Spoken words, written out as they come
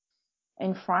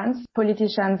in France,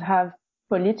 politicians have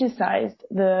politicized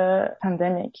the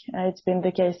pandemic. It's been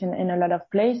the case in a lot of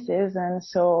places. And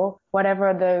so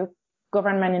whatever the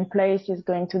government in place is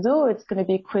going to do, it's going to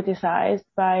be criticized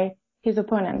by his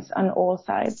opponents on all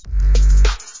sides.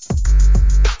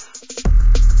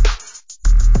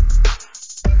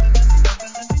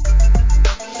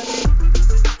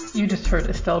 You just heard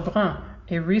Estelle Brun,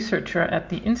 a researcher at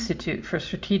the Institute for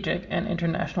Strategic and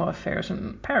International Affairs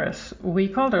in Paris. We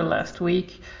called her last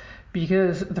week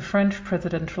because the French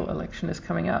presidential election is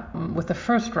coming up, with the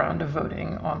first round of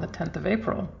voting on the 10th of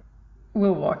April.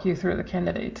 We'll walk you through the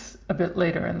candidates a bit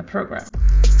later in the program.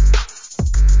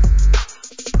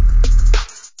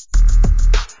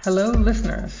 Hello,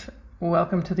 listeners.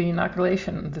 Welcome to the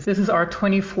inoculation. This is our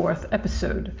 24th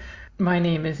episode. My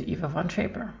name is Eva von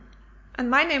Schaper. And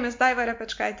my name is Daiva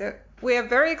Repečkaitė. We are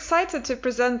very excited to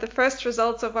present the first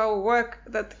results of our work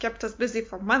that kept us busy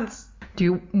for months. Do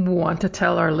you want to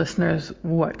tell our listeners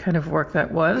what kind of work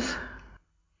that was?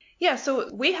 Yeah, so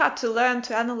we had to learn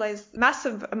to analyze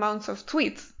massive amounts of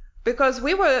tweets because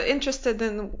we were interested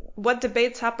in what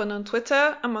debates happen on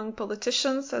Twitter among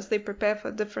politicians as they prepare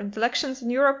for different elections in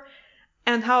Europe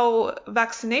and how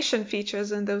vaccination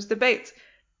features in those debates.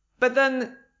 But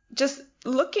then just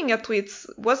looking at tweets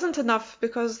wasn't enough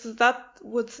because that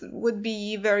would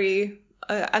be very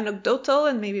anecdotal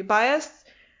and maybe biased.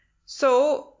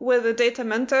 So with the data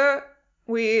mentor,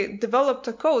 we developed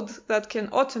a code that can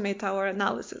automate our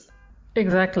analysis.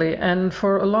 Exactly. And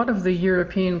for a lot of the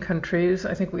European countries,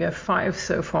 I think we have 5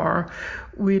 so far,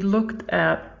 we looked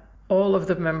at all of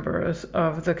the members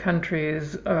of the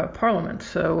country's parliament.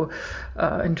 So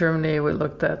in Germany, we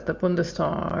looked at the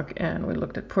Bundestag, and we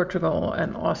looked at Portugal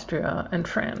and Austria and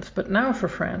France. But now for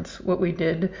France, what we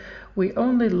did, we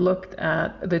only looked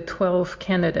at the 12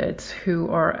 candidates who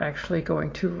are actually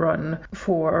going to run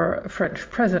for French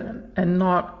president, and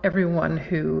not everyone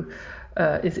who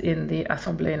is in the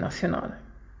Assemblée Nationale.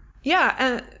 Yeah,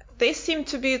 and they seem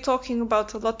to be talking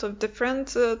about a lot of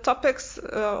different topics.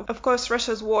 Of course,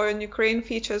 Russia's war in Ukraine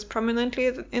features prominently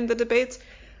in the debates.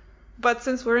 But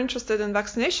since we're interested in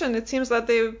vaccination, it seems that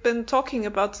they've been talking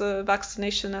about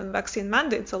vaccination and vaccine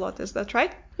mandates a lot. Is that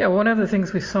right? Yeah, one of the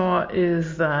things we saw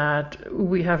is that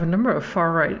we have a number of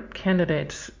far-right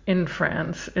candidates in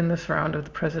France in this round of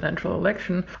the presidential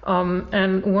election.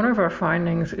 And one of our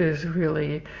findings is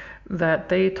really that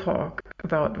they talk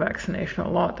about vaccination a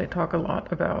lot. They talk a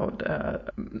lot about,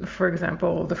 for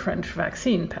example, the French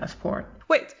vaccine passport.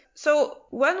 Wait, so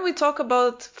when we talk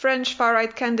about French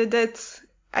far-right candidates,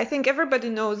 I think everybody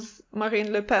knows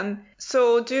Marine Le Pen.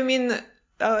 So do you mean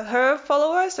her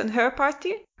followers and her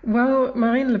party? Well,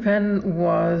 Marine Le Pen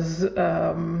was,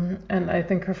 and I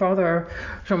think her father,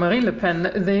 Jean-Marie Le Pen,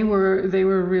 they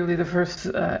were really the first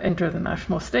to enter the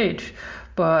national stage.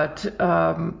 But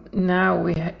now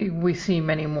we see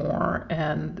many more,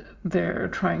 and they're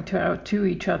trying to outdo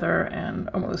each other and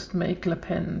almost make Le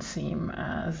Pen seem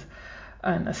as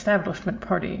an establishment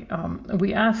party.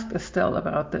 We asked Estelle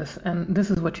about this, and this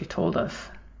is what she told us.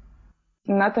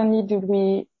 Not only did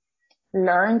we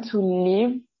learn to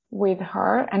live with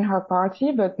her and her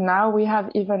party, but now we have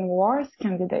even worse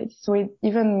candidates. So it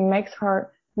even makes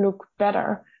her look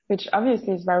better, which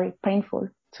obviously is very painful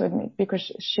to admit,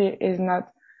 because she is not,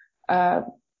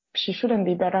 she shouldn't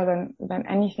be better than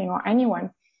anything or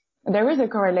anyone. There is a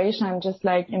correlation, just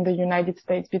like in the United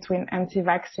States, between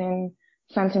anti-vaccine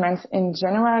sentiments in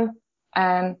general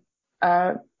and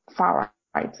far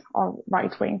right or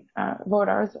right-wing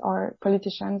voters or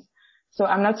politicians. So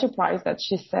I'm not surprised that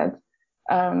she said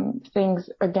things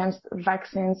against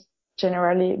vaccines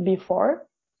generally before.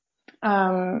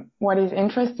 What is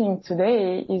interesting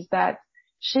today is that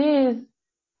she is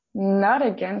not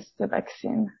against the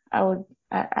vaccine,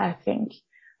 I think.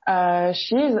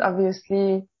 She is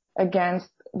obviously against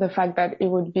the fact that it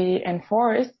would be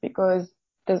enforced, because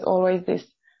there's always this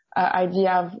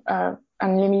idea of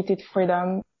unlimited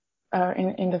freedom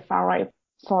in the far right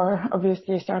for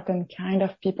obviously a certain kind of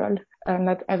people,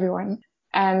 not everyone.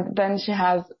 And then she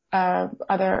has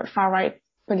other far-right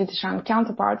politician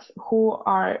counterparts who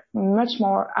are much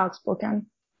more outspoken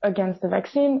against the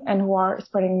vaccine and who are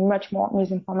spreading much more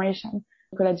misinformation.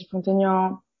 Nicolas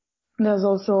Dupont-Aignan. There's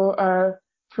also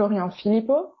Florian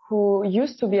Philippot, who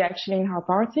used to be actually in her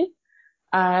party.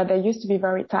 They used to be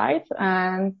very tight,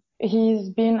 and he's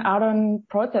been out on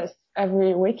protests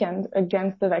every weekend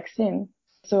against the vaccine.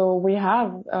 So we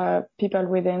have people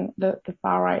within the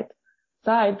far-right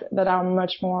side that are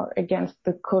much more against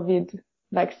the COVID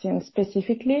vaccine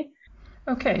specifically.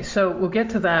 Okay, so we'll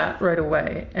get to that right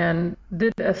away. And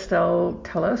did Estelle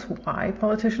tell us why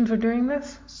politicians are doing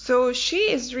this? So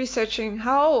she is researching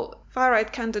how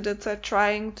far-right candidates are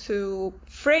trying to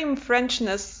frame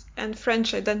Frenchness and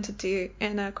French identity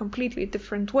in a completely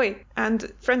different way.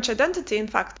 And French identity, in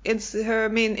fact, is her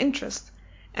main interest.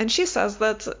 And she says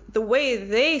that the way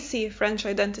they see French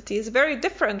identity is very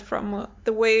different from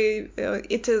the way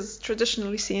it is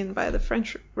traditionally seen by the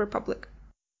French Republic.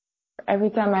 Every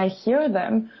time I hear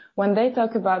them, when they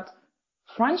talk about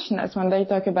Frenchness, when they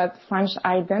talk about French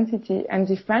identity and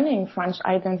defending French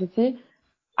identity,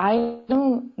 I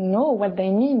don't know what they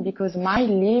mean, because my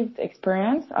lived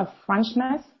experience of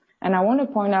Frenchness, and I want to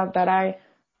point out that I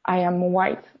am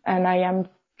white and I am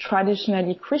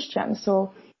traditionally Christian,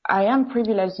 so I am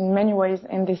privileged in many ways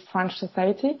in this French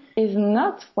society, is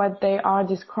not what they are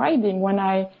describing when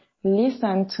I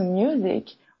listen to music.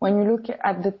 When you look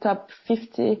at the top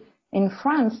 50 in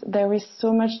France, there is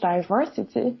so much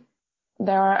diversity.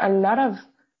 There are a lot of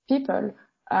people,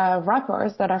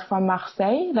 rappers that are from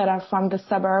Marseille, that are from the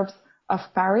suburbs of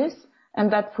Paris,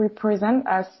 and that represent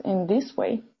us in this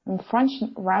way. And French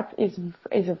rap is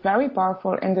a very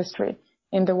powerful industry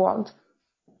in the world.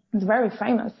 It's very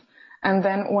famous. And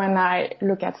then when I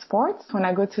look at sports, when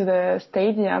I go to the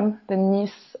stadium, the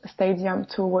Nice stadium,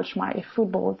 to watch my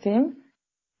football team,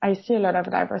 I see a lot of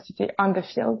diversity on the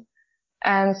field.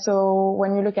 And so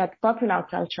when you look at popular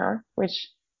culture, which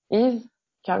is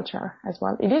culture as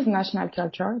well, it is national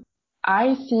culture,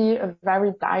 I see a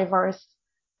very diverse,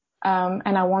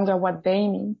 and I wonder what they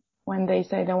mean when they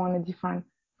say they want to define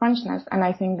Frenchness. And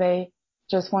I think they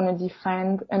just want to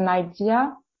defend an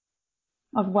idea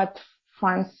of what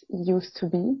France used to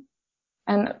be,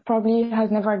 and probably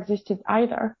has never existed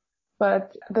either.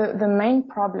 But the main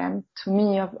problem to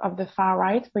me of the far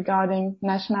right regarding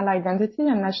national identity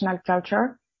and national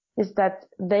culture is that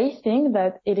they think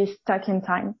that it is stuck in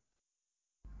time.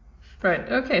 Right.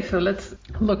 Okay. So let's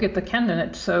look at the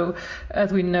candidates. So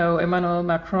as we know, Emmanuel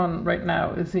Macron right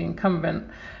now is the incumbent,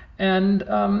 and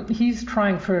he's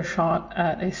trying for a shot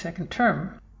at a second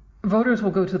term. Voters will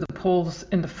go to the polls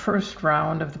in the first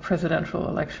round of the presidential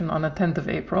election on the 10th of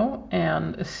April,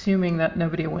 and assuming that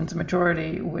nobody wins a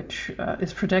majority, which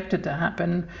is projected to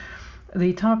happen,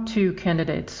 the top two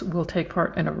candidates will take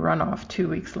part in a runoff 2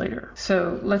 weeks later.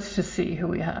 So let's just see who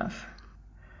we have.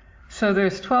 So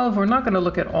there's 12. We're not going to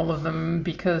look at all of them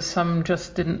because some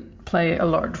just didn't play a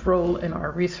large role in our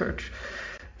research.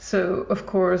 So, of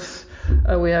course,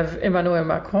 we have Emmanuel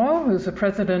Macron, who's the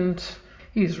president.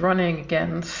 He's running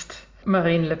against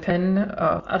Marine Le Pen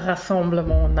of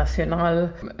Rassemblement National.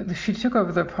 She took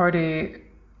over the party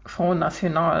Front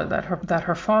National that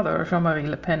her father, Jean-Marie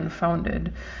Le Pen,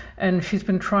 founded, and she's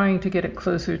been trying to get it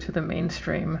closer to the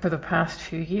mainstream for the past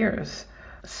few years.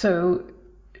 So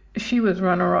she was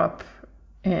runner-up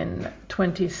in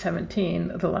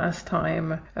 2017, the last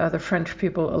time the French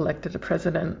people elected a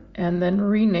president, and then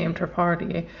renamed her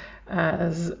party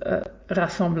as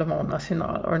Rassemblement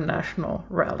National, or National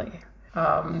Rally.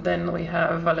 Then we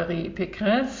have Valérie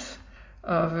Pécresse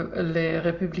of Les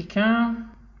Républicains.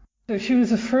 So she was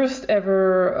the first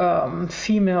ever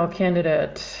female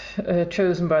candidate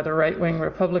chosen by the right-wing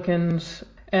Republicans.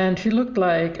 And she looked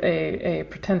like a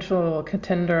potential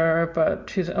contender, but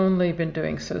she's only been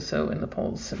doing so-so in the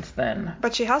polls since then.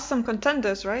 But she has some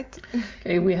contenders, right?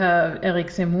 Okay, we have Éric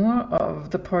Zemmour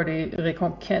of the party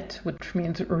Reconquête, which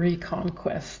means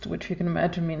reconquest, which you can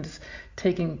imagine means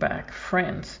taking back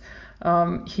France.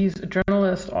 He's a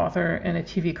journalist, author, and a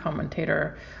TV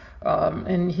commentator.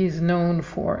 And he's known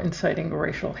for inciting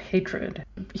racial hatred.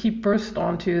 He burst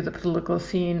onto the political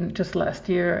scene just last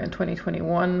year in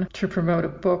 2021 to promote a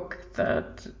book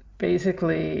that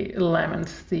basically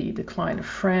laments the decline of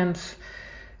France,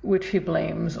 which he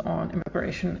blames on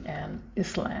immigration and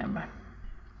Islam.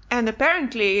 And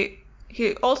apparently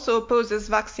he also opposes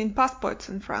vaccine passports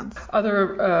in France.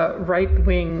 Other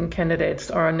right-wing candidates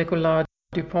are Nicolas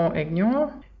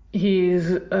Dupont-Aignan. He's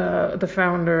the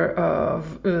founder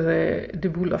of the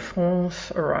Debout la France,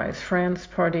 Arise France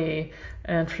party,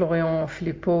 and Florian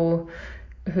Philippot,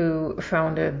 who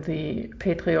founded the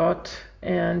Patriotes,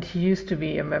 and he used to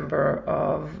be a member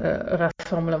of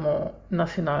Rassemblement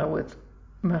National with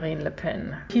Marine Le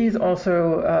Pen. He's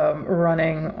also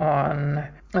running on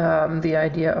the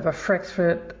idea of a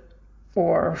Frexit,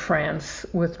 or France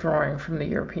withdrawing from the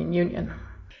European Union.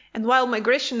 And while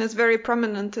migration is very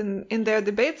prominent in their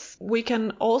debates, we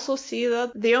can also see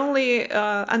that the only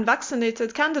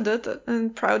unvaccinated candidate,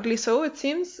 and proudly so it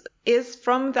seems, is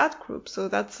from that group. So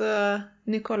that's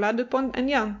Nicolas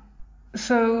Dupont-Aignan.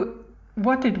 So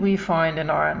what did we find in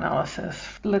our analysis?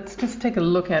 Let's just take a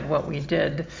look at what we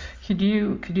did. Could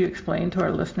you explain to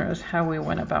our listeners how we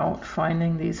went about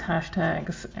finding these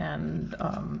hashtags and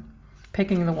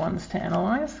picking the ones to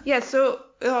analyze? Yeah, so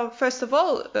first of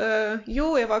all,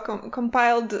 you, Eva,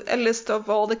 compiled a list of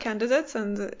all the candidates,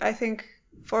 and I think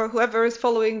for whoever is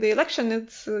following the election,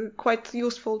 it's quite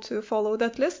useful to follow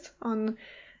that list on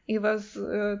Eva's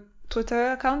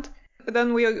Twitter account.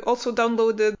 Then we also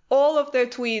downloaded all of their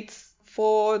tweets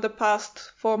for the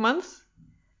past 4 months.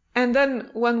 And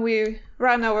then when we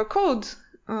ran our code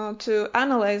to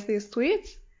analyze these tweets,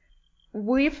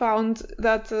 we found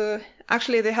that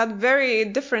actually they had very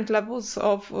different levels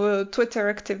of Twitter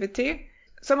activity.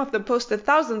 Some of them posted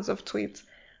thousands of tweets.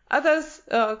 Others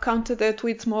counted their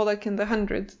tweets more like in the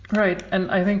hundreds. Right,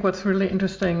 and I think what's really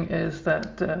interesting is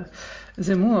that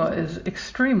Zemmour is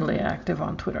extremely active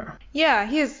on Twitter. Yeah,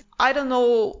 I don't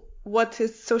know what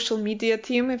his social media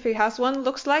team, if he has one,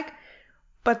 looks like,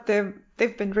 but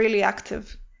they've been really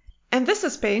active. And this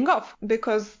is paying off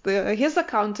because his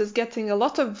account is getting a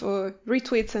lot of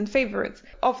retweets and favorites.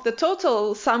 Of the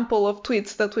total sample of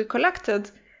tweets that we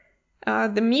collected,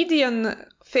 the median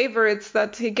favorites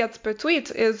that he gets per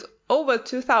tweet is over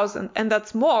 2,000, and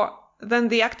that's more than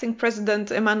the acting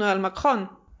president Emmanuel Macron.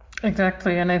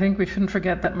 Exactly, and I think we shouldn't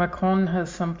forget that Macron has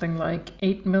something like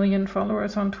 8 million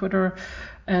followers on Twitter,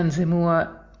 and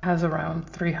Zemmour has around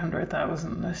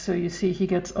 300,000. So you see, he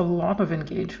gets a lot of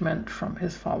engagement from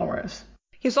his followers.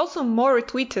 He's also more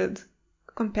retweeted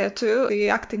compared to the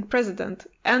acting president,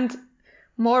 and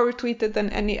more retweeted than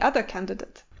any other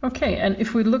candidate. Okay, and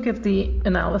if we look at the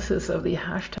analysis of the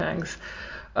hashtags,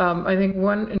 I think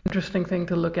one interesting thing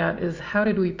to look at is how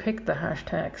did we pick the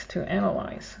hashtags to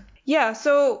analyze? Yeah,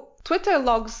 so Twitter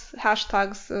logs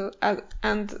hashtags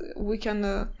and we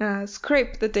can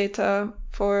scrape the data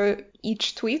for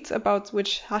each tweet about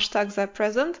which hashtags are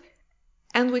present.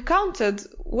 And we counted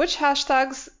which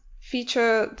hashtags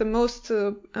feature the most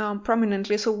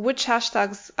prominently, so which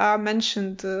hashtags are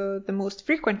mentioned the most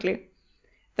frequently.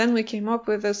 Then we came up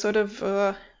with a sort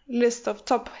of list of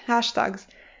top hashtags.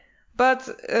 But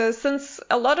since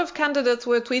a lot of candidates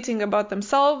were tweeting about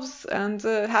themselves and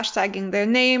hashtagging their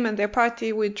name and their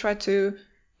party, we tried to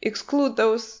exclude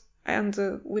those,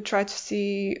 and we tried to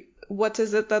see what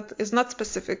is it that is not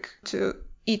specific to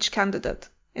each candidate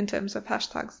in terms of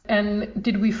hashtags. And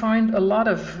did we find a lot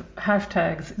of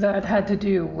hashtags that had to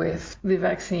do with the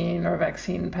vaccine or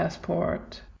vaccine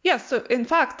passport? Yes, so in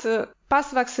fact,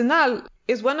 Pass Vaccinal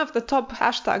is one of the top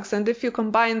hashtags, and if you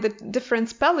combine the different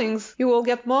spellings, you will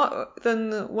get more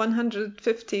than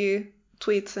 150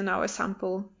 tweets in our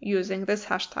sample using this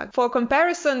hashtag. For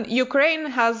comparison, Ukraine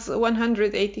has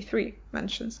 183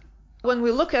 mentions. When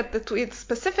we look at the tweets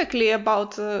specifically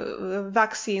about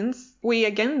vaccines, we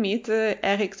again meet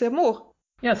Eric Zemmour.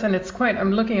 Yes, and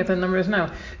I'm looking at the numbers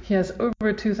now. He has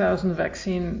over 2,000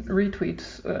 vaccine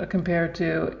retweets compared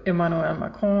to Emmanuel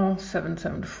Macron,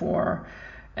 774,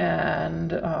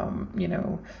 and,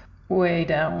 way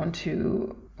down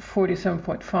to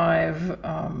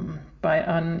 47.5 by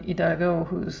Anne Hidalgo,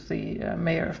 who's the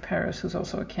mayor of Paris, who's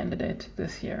also a candidate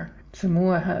this year.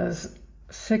 Zemmour has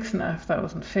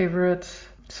 6,500 favorites.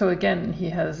 So again, he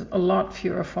has a lot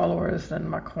fewer followers than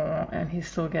Macron, and he's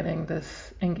still getting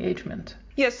this engagement.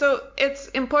 Yeah, so it's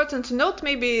important to note,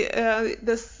 maybe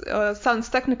this sounds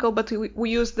technical, but we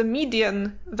use the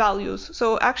median values.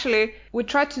 So actually, we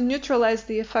try to neutralize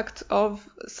the effect of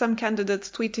some candidates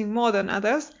tweeting more than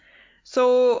others.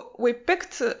 So we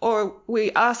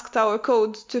asked our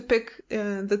code to pick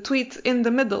the tweet in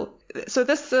the middle. So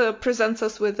this presents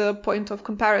us with a point of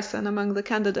comparison among the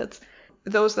candidates.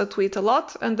 Those that tweet a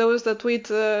lot and those that tweet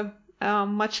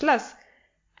much less.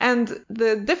 And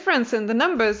the difference in the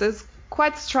numbers is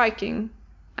quite striking.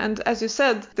 And as you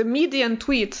said, the median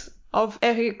tweet of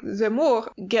Eric Zemmour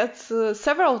gets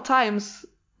several times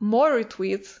more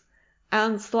retweets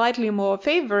and slightly more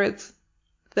favorites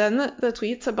than the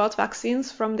tweets about vaccines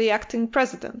from the acting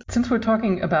president. Since we're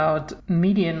talking about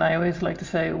median, I always like to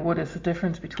say, what is the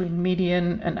difference between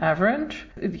median and average?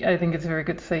 I think it's very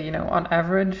good to say, on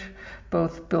average,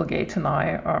 both Bill Gates and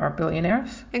I are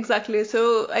billionaires. Exactly.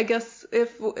 So I guess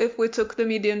if we took the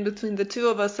median between the two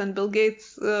of us and Bill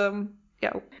Gates, the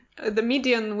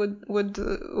median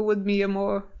would be a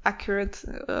more accurate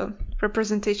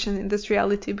representation in this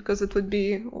reality, because it would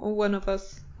be one of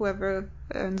us, whoever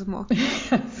earns more.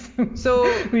 Yes.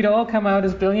 So we'd all come out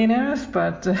as billionaires,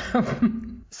 but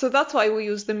so that's why we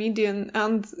use the median.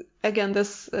 And again,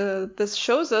 this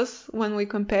shows us, when we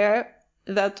compare,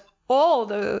 that all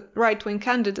the right-wing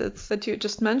candidates that you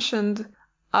just mentioned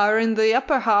are in the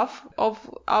upper half of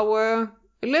our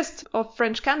list of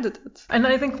French candidates. And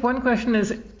I think one question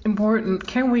is important.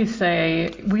 Can we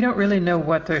say we don't really know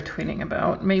what they're tweeting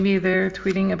about? Maybe they're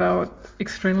tweeting about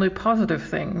extremely positive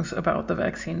things about the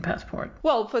vaccine passport.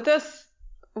 Well, for this,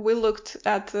 we looked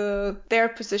at their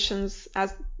positions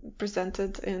as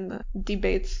presented in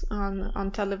debates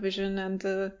on television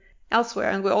and elsewhere.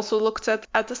 And we also looked at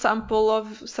a sample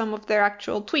of some of their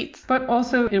actual tweets. But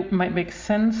also it might make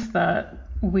sense that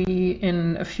we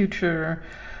in future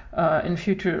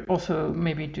also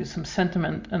maybe do some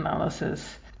sentiment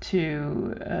analysis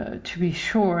to be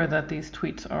sure that these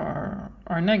tweets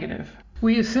are negative.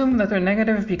 We assume that they're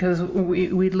negative because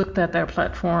we looked at their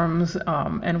platforms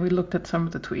and we looked at some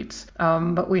of the tweets.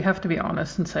 But we have to be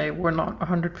honest and say we're not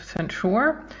 100%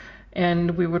 sure,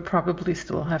 and we would probably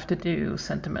still have to do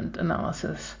sentiment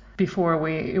analysis before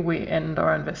we end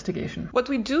our investigation. What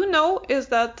we do know is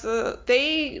that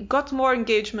they got more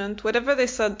engagement, whatever they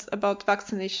said about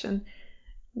vaccination.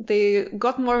 They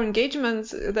got more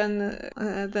engagement than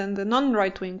the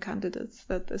non-right-wing candidates,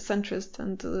 that the centrist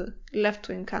and the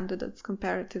left-wing candidates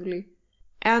comparatively.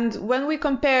 And when we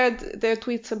compared their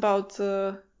tweets about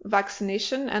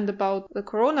vaccination and about the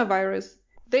coronavirus,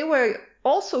 they were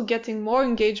also getting more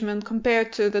engagement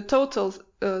compared to the total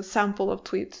sample of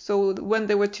tweets. So when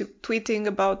they were tweeting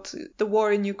about the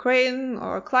war in Ukraine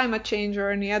or climate change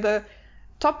or any other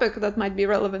topic that might be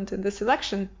relevant in this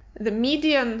election, the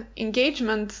median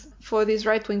engagement for these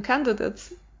right-wing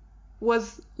candidates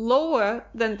was lower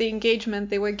than the engagement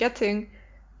they were getting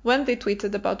when they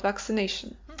tweeted about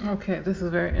vaccination. Okay, this is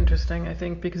very interesting, I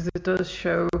think, because it does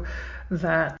show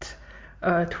that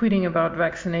tweeting about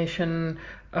vaccination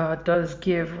does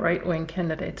give right-wing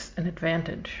candidates an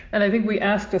advantage. And I think we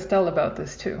asked Estelle about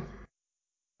this too.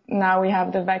 Now we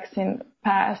have the vaccine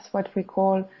pass, what we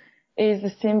call, is a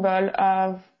symbol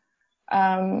of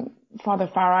for the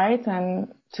far right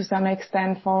and to some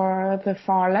extent for the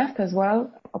far left as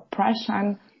well,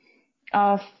 oppression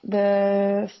of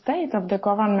the state, of the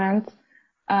government,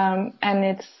 and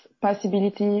its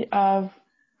possibility of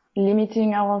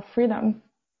limiting our freedom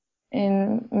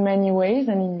in many ways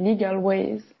and in legal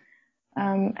ways.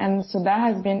 And so that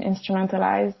has been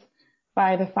instrumentalized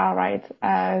by the far right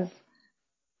as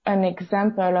an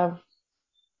example of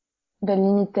the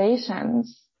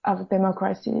limitations of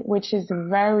democracy, which is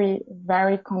very,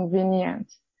 very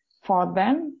convenient for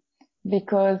them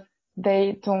because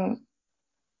they don't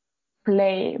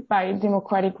play by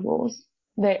democratic rules.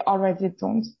 They already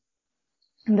don't.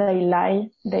 They lie,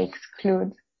 they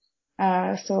exclude.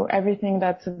 So everything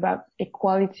that's about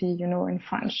equality, in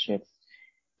friendships,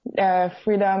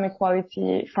 freedom,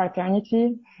 equality,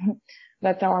 fraternity,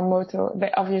 that's our motto.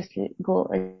 They obviously go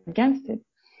against it.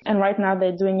 And right now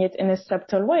they're doing it in a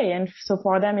subtle way. And so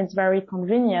for them, it's very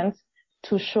convenient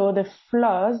to show the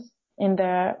flaws in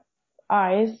their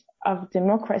eyes of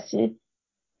democracy,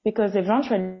 because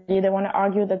eventually they want to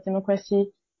argue that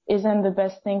democracy isn't the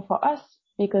best thing for us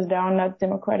because they are not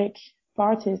democratic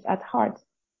parties at heart.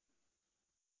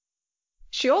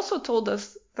 She also told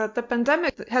us that the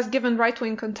pandemic has given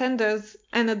right-wing contenders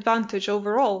an advantage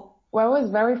overall. What was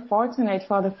very fortunate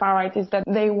for the far right is that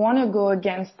they want to go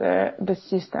against the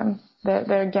system.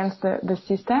 They're against the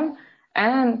system,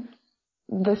 and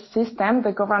the system,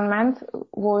 the government,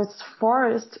 was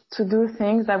forced to do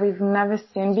things that we've never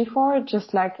seen before,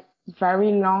 just like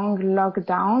very long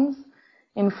lockdowns.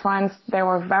 In France, they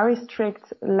were very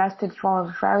strict, lasted for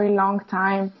a very long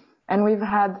time, and we've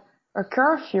had a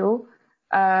curfew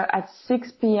at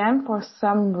 6 p.m. for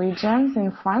some regions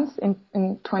in France in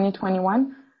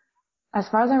 2021. As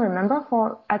far as I remember,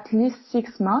 for at least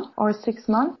 6 months.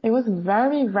 It was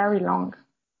very, very long.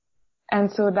 And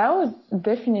so that was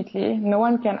definitely, no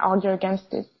one can argue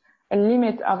against it, a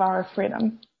limit of our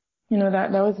freedom.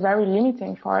 That was very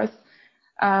limiting for us.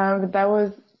 That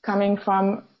was coming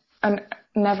from a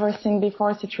never seen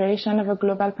before situation of a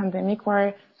global pandemic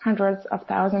where hundreds of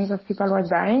thousands of people were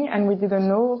dying, and we didn't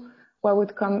know what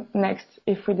would come next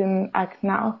if we didn't act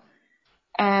now.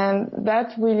 And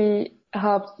that really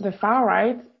helped the far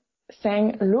right,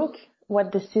 saying, look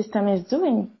what the system is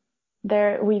doing.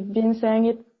 We've been saying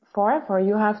it forever.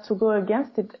 You have to go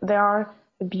against it. They are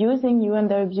abusing you and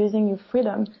they're abusing your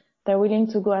freedom. They're willing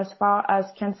to go as far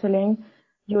as canceling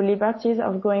your liberties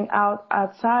of going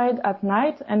outside at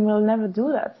night, and we'll never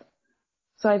do that.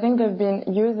 So I think they've been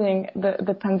using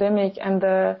the pandemic and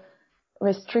the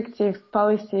restrictive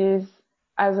policies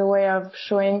as a way of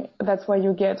showing that's what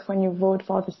you get when you vote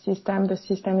for the system. The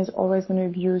system is always going to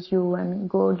abuse you and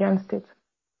go against it.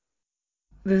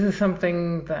 This is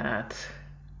something that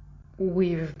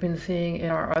we've been seeing in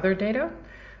our other data.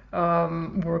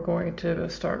 We're going to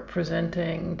start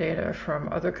presenting data from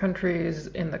other countries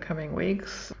in the coming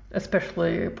weeks.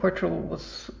 Especially Portugal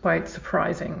was quite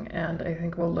surprising, and I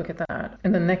think we'll look at that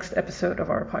in the next episode of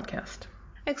our podcast.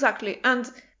 Exactly.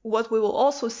 And what we will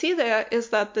also see there is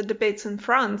that the debates in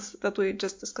France that we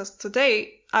just discussed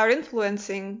today are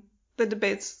influencing the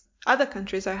debates other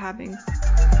countries are having.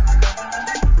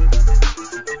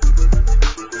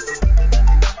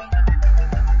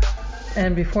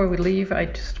 And before we leave, I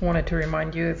just wanted to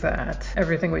remind you that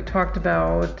everything we talked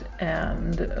about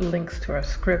and links to our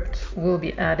script will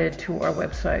be added to our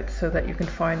website so that you can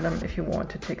find them if you want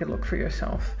to take a look for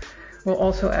yourself. We'll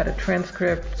also add a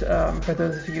transcript for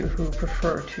those of you who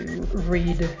prefer to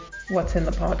read what's in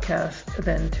the podcast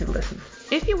than to listen.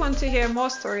 If you want to hear more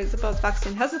stories about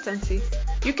vaccine hesitancy,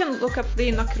 you can look up the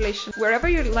inoculation wherever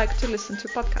you like to listen to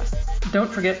podcasts. Don't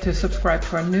forget to subscribe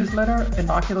to our newsletter,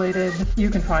 Inoculated. You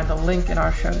can find the link in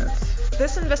our show notes.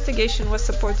 This investigation was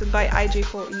supported by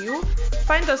IG4EU.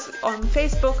 Find us on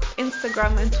Facebook,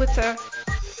 Instagram, and Twitter,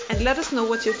 and let us know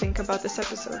what you think about this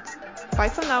episode. Bye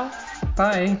for now.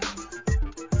 Bye.